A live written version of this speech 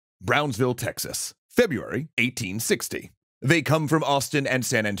Brownsville, Texas, February 1860. They come from Austin and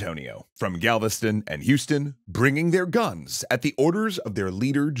San Antonio, from Galveston and Houston, bringing their guns at the orders of their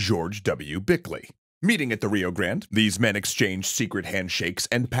leader George W. Bickley. Meeting at the Rio Grande, these men exchange secret handshakes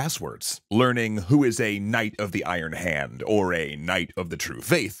and passwords, learning who is a Knight of the Iron Hand or a Knight of the True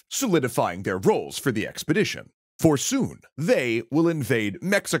Faith, solidifying their roles for the expedition. For soon, they will invade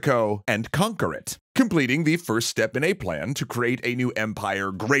Mexico and conquer it, completing the first step in a plan to create a new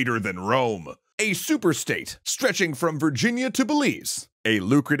empire greater than Rome. A superstate stretching from Virginia to Belize, a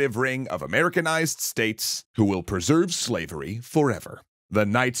lucrative ring of Americanized states who will preserve slavery forever. The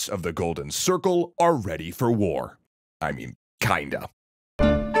Knights of the Golden Circle are ready for war. I mean, kinda.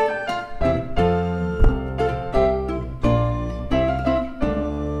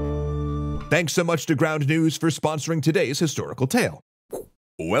 Thanks so much to Ground News for sponsoring today's historical tale.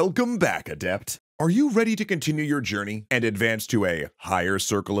 Welcome back, Adept. Are you ready to continue your journey and advance to a higher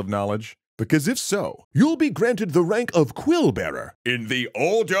circle of knowledge? Because if so, you'll be granted the rank of Quill Bearer in the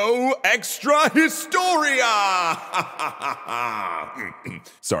Ordo Extra Historia!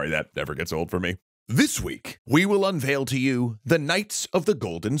 Sorry, that never gets old for me. This week, we will unveil to you the Knights of the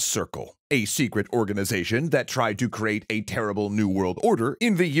Golden Circle, a secret organization that tried to create a terrible New World Order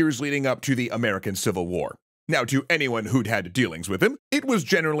in the years leading up to the American Civil War. Now, to anyone who'd had dealings with him, it was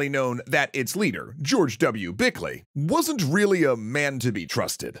generally known that its leader, George W. Bickley, wasn't really a man to be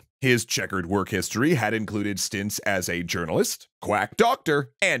trusted. His checkered work history had included stints as a journalist, quack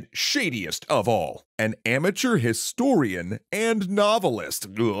doctor, and shadiest of all, an amateur historian and novelist.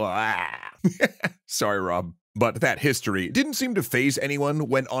 Sorry, Rob. But that history didn't seem to faze anyone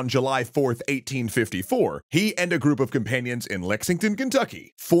when on July 4th, 1854, he and a group of companions in Lexington,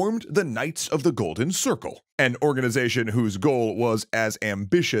 Kentucky, formed the Knights of the Golden Circle, an organization whose goal was as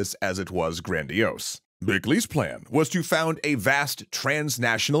ambitious as it was grandiose. Bickley's plan was to found a vast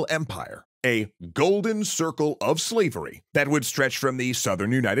transnational empire, a golden circle of slavery that would stretch from the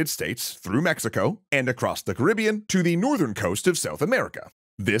southern United States through Mexico and across the Caribbean to the northern coast of South America.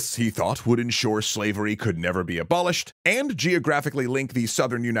 This, he thought, would ensure slavery could never be abolished and geographically link the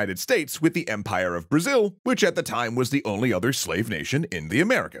southern United States with the Empire of Brazil, which at the time was the only other slave nation in the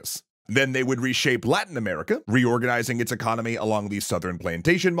Americas. Then they would reshape Latin America, reorganizing its economy along the southern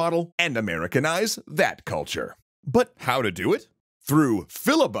plantation model, and Americanize that culture. But how to do it? Through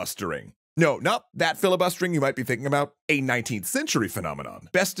filibustering. No, not that filibustering you might be thinking about. A 19th century phenomenon,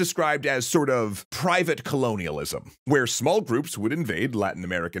 best described as sort of private colonialism, where small groups would invade Latin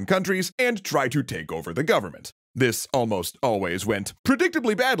American countries and try to take over the government. This almost always went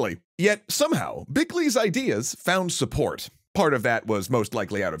predictably badly, yet somehow Bickley's ideas found support. Part of that was most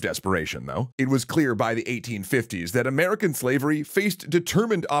likely out of desperation, though. It was clear by the 1850s that American slavery faced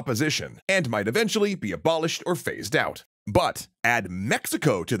determined opposition and might eventually be abolished or phased out. But add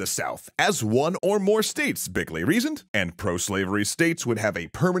Mexico to the South as one or more states, Bickley reasoned, and pro-slavery states would have a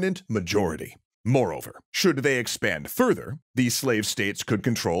permanent majority. Moreover, should they expand further, these slave states could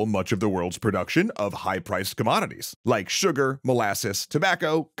control much of the world's production of high-priced commodities, like sugar, molasses,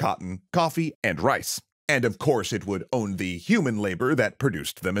 tobacco, cotton, coffee, and rice. And of course, it would own the human labor that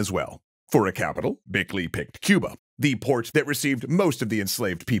produced them as well. For a capital, Bickley picked Cuba, the port that received most of the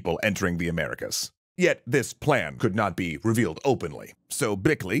enslaved people entering the Americas. Yet this plan could not be revealed openly, so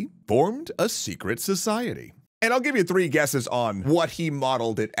Bickley formed a secret society. And I'll give you 3 guesses on what he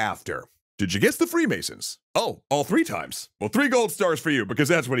modeled it after. Did you guess the Freemasons? Oh, all 3 times. Well, 3 gold stars for you, because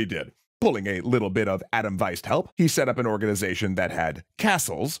that's what he did. Pulling a little bit of Adam Weist help, he set up an organization that had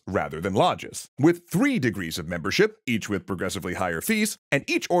castles rather than lodges, with 3 degrees of membership, each with progressively higher fees, and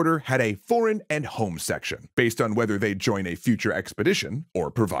each order had a foreign and home section, based on whether they'd join a future expedition or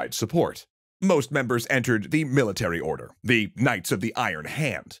provide support. Most members entered the military order, the Knights of the Iron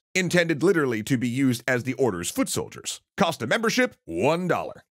Hand, intended literally to be used as the order's foot soldiers. Cost of membership,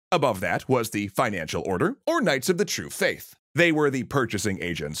 $1. Above that was the Financial Order, or Knights of the True Faith. They were the purchasing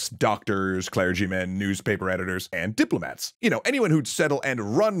agents, doctors, clergymen, newspaper editors, and diplomats. You know, anyone who'd settle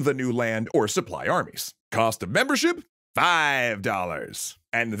and run the new land or supply armies. Cost of membership, $5.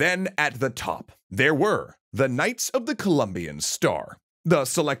 And then at the top, there were the Knights of the Columbian Star, the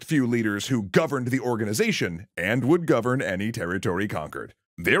select few leaders who governed the organization and would govern any territory conquered.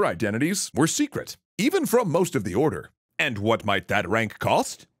 Their identities were secret, even from most of the order. And what might that rank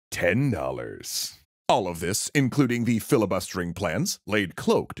cost? $10. All of this, including the filibustering plans, laid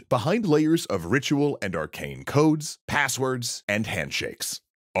cloaked behind layers of ritual and arcane codes, passwords, and handshakes.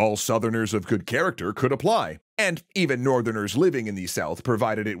 All Southerners of good character could apply, and even Northerners living in the South,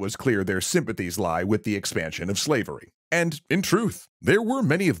 provided it was clear their sympathies lie with the expansion of slavery. And in truth, there were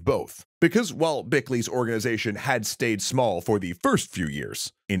many of both. Because while Bickley's organization had stayed small for the first few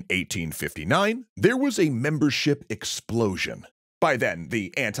years, in 1859, there was a membership explosion. By then,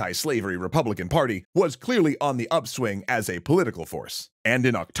 the anti-slavery Republican Party was clearly on the upswing as a political force. And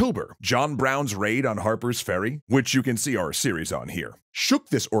in October, John Brown's raid on Harper's Ferry, which you can see our series on here, shook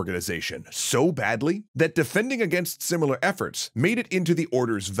this organization so badly that defending against similar efforts made it into the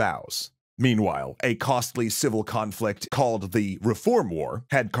order's vows. Meanwhile, a costly civil conflict called the Reform War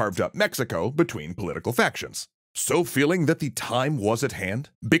had carved up Mexico between political factions. So feeling that the time was at hand,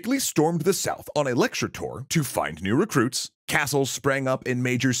 Bickley stormed the South on a lecture tour to find new recruits. Castles sprang up in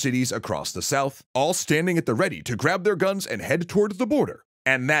major cities across the South, all standing at the ready to grab their guns and head toward the border.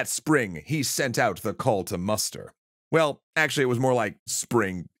 And that spring, he sent out the call to muster. Well, actually, it was more like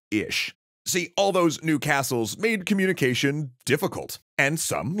spring-ish. See, all those new castles made communication difficult, and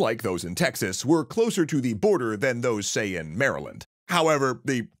some, like those in Texas, were closer to the border than those, say, in Maryland. However,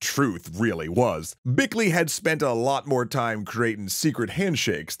 the truth really was, Bickley had spent a lot more time creating secret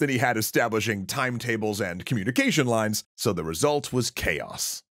handshakes than he had establishing timetables and communication lines, so the result was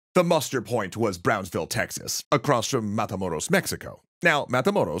chaos. The muster point was Brownsville, Texas, across from Matamoros, Mexico. Now,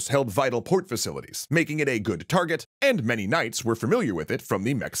 Matamoros held vital port facilities, making it a good target, and many knights were familiar with it from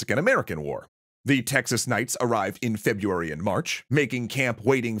the Mexican-American War. The Texas Knights arrived in February and March, making camp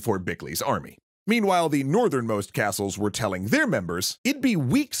waiting for Bickley's army. Meanwhile, the northernmost castles were telling their members it'd be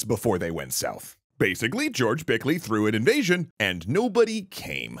weeks before they went south. Basically, George Bickley threw an invasion, and nobody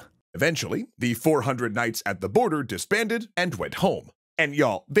came. Eventually, the 400 knights at the border disbanded and went home. And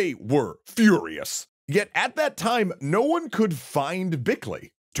y'all, they were furious. Yet at that time, no one could find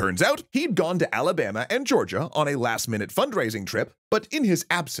Bickley. Turns out, he'd gone to Alabama and Georgia on a last-minute fundraising trip, but in his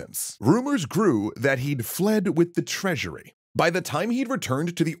absence, rumors grew that he'd fled with the treasury. By the time he'd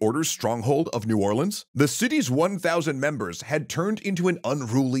returned to the Order's stronghold of New Orleans, the city's 1,000 members had turned into an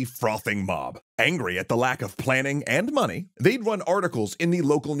unruly, frothing mob. Angry at the lack of planning and money, they'd run articles in the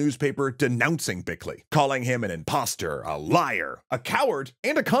local newspaper denouncing Bickley, calling him an imposter, a liar, a coward,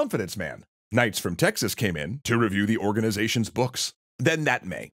 and a confidence man. Knights from Texas came in to review the organization's books. Then that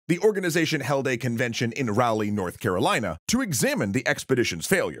May, the organization held a convention in Raleigh, North Carolina, to examine the expedition's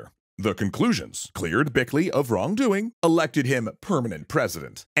failure. The conclusions cleared Bickley of wrongdoing, elected him permanent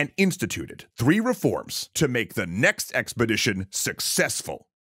president, and instituted 3 reforms to make the next expedition successful.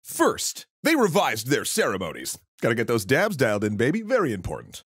 First, they revised their ceremonies. Gotta get those dabs dialed in, baby, very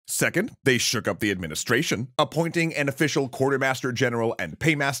important. Second, they shook up the administration, appointing an official quartermaster general and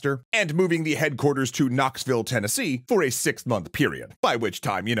paymaster, and moving the headquarters to Knoxville, Tennessee for a 6-month period, by which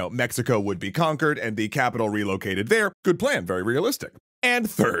time, Mexico would be conquered and the capital relocated there. Good plan, very realistic. And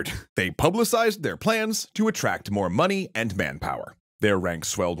third, they publicized their plans to attract more money and manpower. Their ranks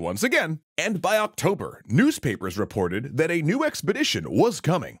swelled once again, and by October, newspapers reported that a new expedition was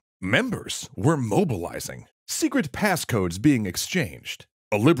coming. Members were mobilizing, secret passcodes being exchanged.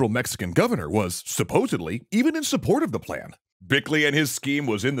 A liberal Mexican governor was, supposedly, even in support of the plan. Bickley and his scheme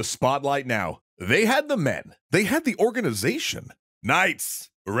was in the spotlight now. They had the men. They had the organization. Knights,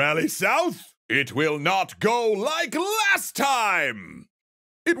 rally south! It will not go like last time!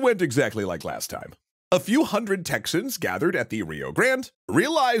 It went exactly like last time. A few hundred Texans gathered at the Rio Grande,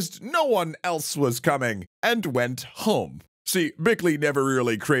 realized no one else was coming, and went home. See, Bickley never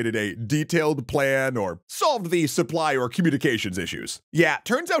really created a detailed plan or solved the supply or communications issues. Yeah,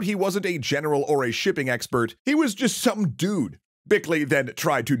 turns out he wasn't a general or a shipping expert, he was just some dude. Bickley then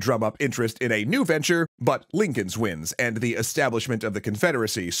tried to drum up interest in a new venture, but Lincoln's wins and the establishment of the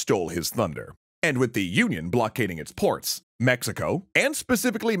Confederacy stole his thunder. And with the Union blockading its ports, Mexico, and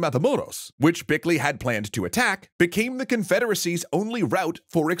specifically Matamoros, which Bickley had planned to attack, became the Confederacy's only route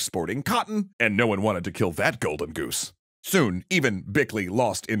for exporting cotton, and no one wanted to kill that golden goose. Soon, even Bickley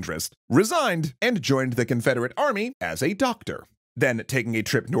lost interest, resigned, and joined the Confederate Army as a doctor. Then, taking a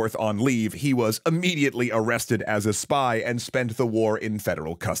trip north on leave, he was immediately arrested as a spy and spent the war in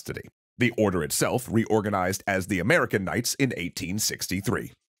federal custody. The order itself reorganized as the American Knights in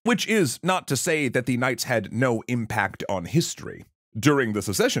 1863. Which is not to say that the Knights had no impact on history. During the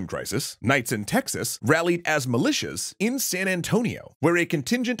secession crisis, Knights in Texas rallied as militias in San Antonio, where a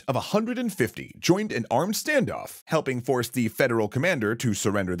contingent of 150 joined an armed standoff, helping force the federal commander to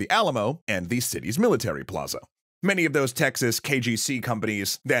surrender the Alamo and the city's military plaza. Many of those Texas KGC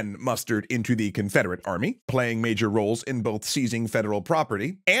companies then mustered into the Confederate Army, playing major roles in both seizing federal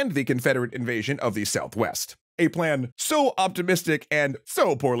property and the Confederate invasion of the Southwest. A plan so optimistic and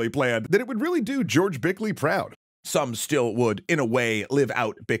so poorly planned that it would really do George Bickley proud. Some still would, in a way, live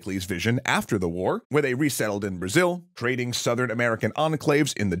out Bickley's vision after the war, where they resettled in Brazil, creating Southern American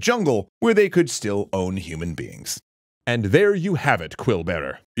enclaves in the jungle where they could still own human beings. And there you have it,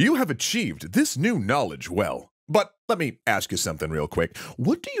 Quillbearer. You have achieved this new knowledge well. But let me ask you something real quick.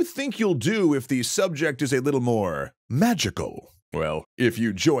 What do you think you'll do if the subject is a little more magical? Well, if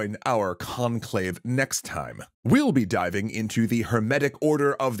you join our conclave next time, we'll be diving into the Hermetic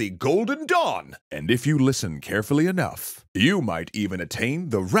Order of the Golden Dawn. And if you listen carefully enough, you might even attain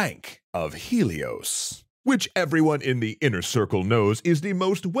the rank of Helios, which everyone in the inner circle knows is the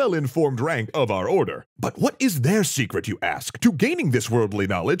most well-informed rank of our order. But what is their secret, you ask, to gaining this worldly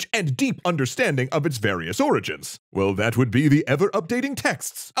knowledge and deep understanding of its various origins? Well, that would be the ever-updating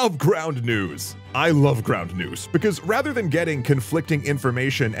texts of ground news. I love ground news because rather than getting conflicting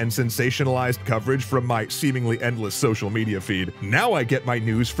information and sensationalized coverage from my seemingly endless social media feed, now I get my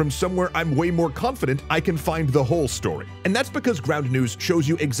news from somewhere I'm way more confident I can find the whole story. And that's because ground news shows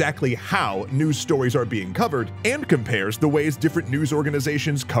you exactly how news stories are being covered and compares the ways different news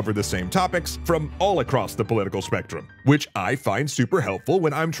organizations cover the same topics from all across the political spectrum, which I find super helpful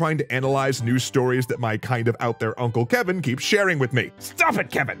when I'm trying to analyze news stories that my kind of out there Uncle Kevin keeps sharing with me. Stop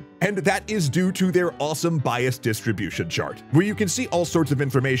it, Kevin! And that is due to their awesome bias distribution chart, where you can see all sorts of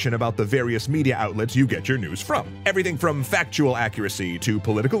information about the various media outlets you get your news from. Everything from factual accuracy to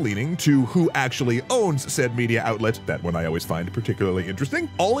political leaning to who actually owns said media outlet, that one I always find particularly interesting,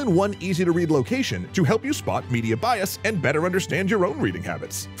 all in one easy-to-read location to help you spot media bias and better understand your own reading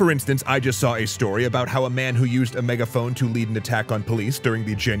habits. For instance, I just saw a story about how a man who used a megaphone to lead an attack on police during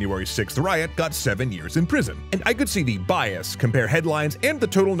the January 6th riot got 7 years in prison. And I could see the bias, compare headlines, and the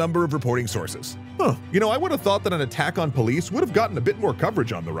total number of reporting sources. You know, I would have thought that an attack on police would have gotten a bit more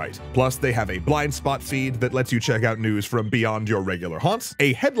coverage on the right. Plus, they have a blind spot feed that lets you check out news from beyond your regular haunts,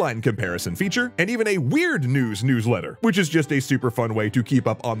 a headline comparison feature, and even a weird news newsletter, which is just a super fun way to keep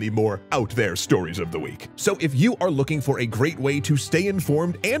up on the more out there stories of the week. So if you are looking for a great way to stay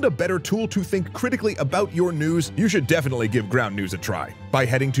informed and a better tool to think critically about your news, you should definitely give Ground News a try by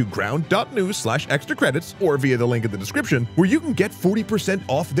heading to ground.news/extra credits or via the link in the description, where you can get 40%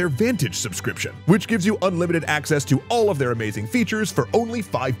 off their Vantage subscription, which gives you unlimited access to all of their amazing features for only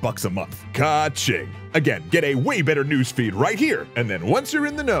 $5 a month. Ka-ching! Again, get a way better news feed right here, and then once you're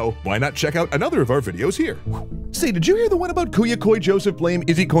in the know, why not check out another of our videos here? Say, did you hear the one about Kuya Koi, Joseph Blame,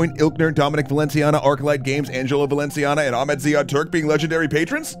 Izzy Coin, Ilkner, Dominic Valenciana, Arclight Games, Angelo Valenciana, and Ahmed Ziad Turk being legendary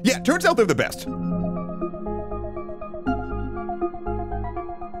patrons? Yeah, turns out they're the best.